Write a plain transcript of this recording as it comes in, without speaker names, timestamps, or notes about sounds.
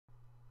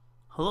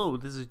Hello,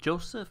 this is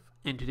Joseph,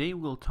 and today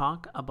we'll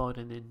talk about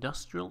an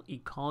industrial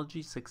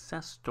ecology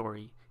success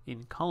story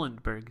in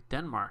Kalundborg,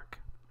 Denmark.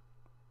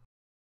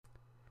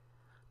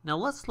 Now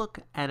let's look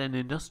at an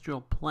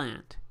industrial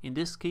plant, in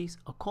this case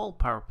a coal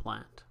power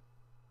plant.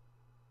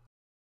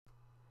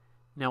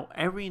 Now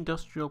every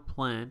industrial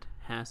plant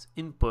has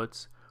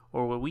inputs,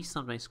 or what we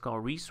sometimes call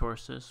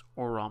resources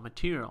or raw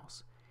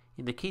materials.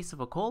 In the case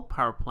of a coal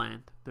power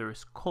plant, there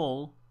is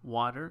coal,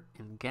 water,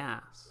 and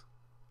gas.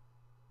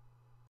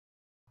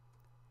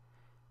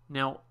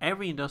 Now,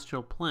 every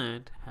industrial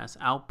plant has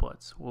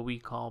outputs, what we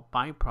call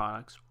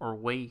byproducts or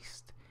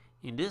waste.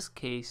 In this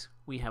case,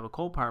 we have a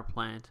coal power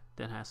plant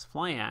that has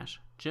fly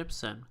ash,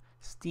 gypsum,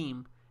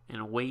 steam,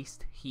 and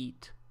waste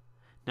heat.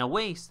 Now,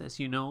 waste, as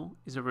you know,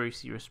 is a very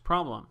serious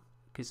problem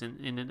because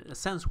in a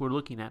sense, we're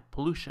looking at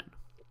pollution.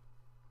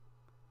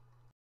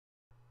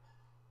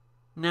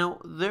 Now,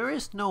 there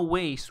is no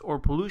waste or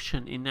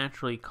pollution in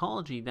natural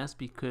ecology. That's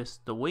because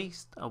the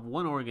waste of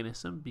one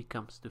organism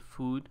becomes the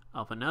food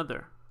of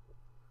another.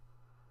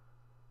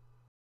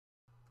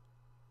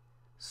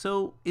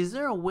 So, is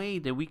there a way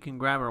that we can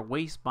grab our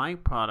waste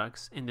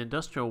byproducts in the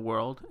industrial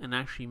world and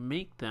actually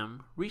make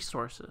them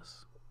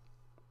resources?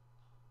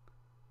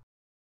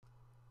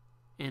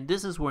 And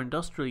this is where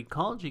industrial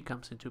ecology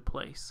comes into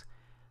place.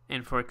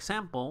 And for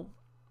example,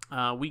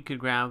 we could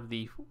grab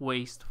the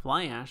waste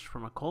fly ash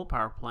from a coal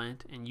power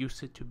plant and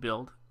use it to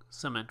build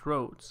cement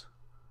roads.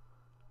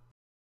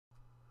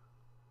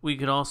 We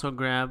could also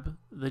grab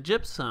the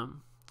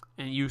gypsum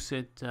and use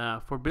it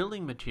for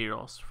building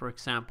materials, for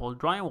example,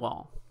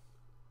 drywall.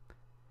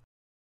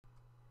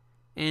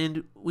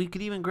 And we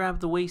could even grab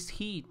the waste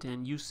heat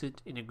and use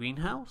it in a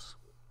greenhouse.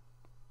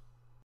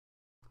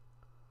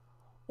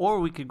 Or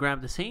we could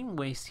grab the same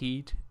waste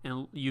heat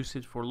and use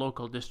it for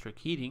local district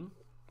heating.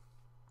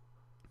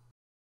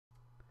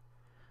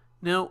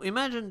 Now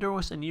imagine there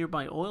was a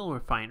nearby oil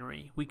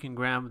refinery. We can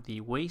grab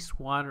the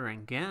wastewater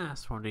and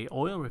gas from the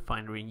oil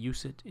refinery and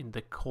use it in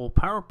the coal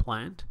power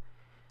plant.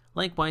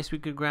 Likewise, we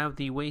could grab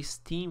the waste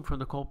steam from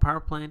the coal power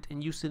plant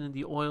and use it in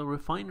the oil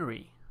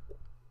refinery.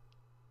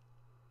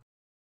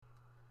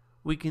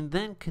 We can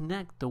then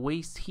connect the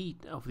waste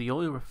heat of the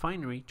oil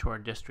refinery to our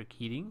district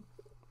heating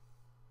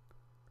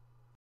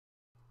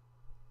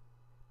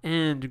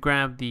and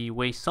grab the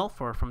waste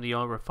sulfur from the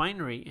oil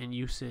refinery and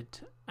use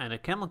it at a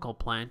chemical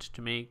plant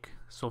to make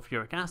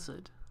sulfuric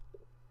acid.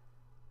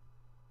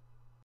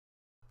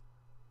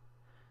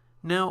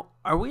 Now,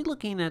 are we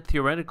looking at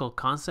theoretical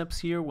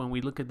concepts here when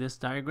we look at this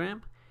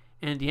diagram?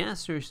 And the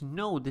answer is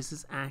no, this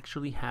is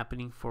actually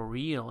happening for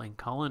real in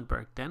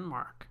Kalundborg,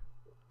 Denmark.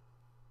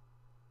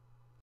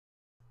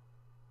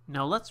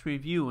 Now let's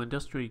review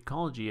industrial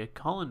ecology at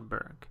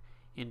Kalundborg.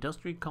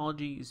 Industrial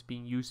ecology is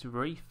being used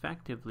very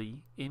effectively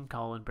in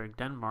Kalundborg,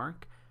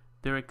 Denmark.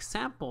 There are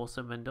examples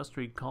of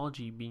industrial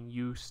ecology being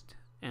used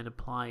and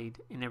applied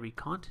in every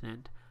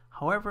continent.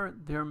 However,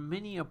 there are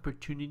many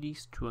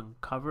opportunities to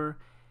uncover,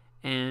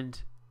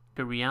 and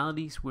the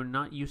reality is we're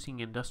not using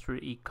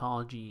industrial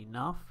ecology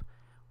enough.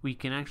 We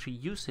can actually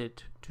use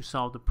it to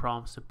solve the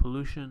problems of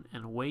pollution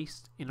and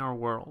waste in our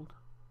world.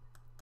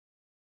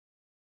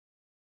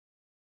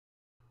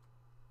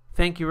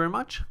 Thank you very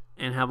much,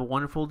 and have a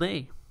wonderful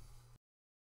day.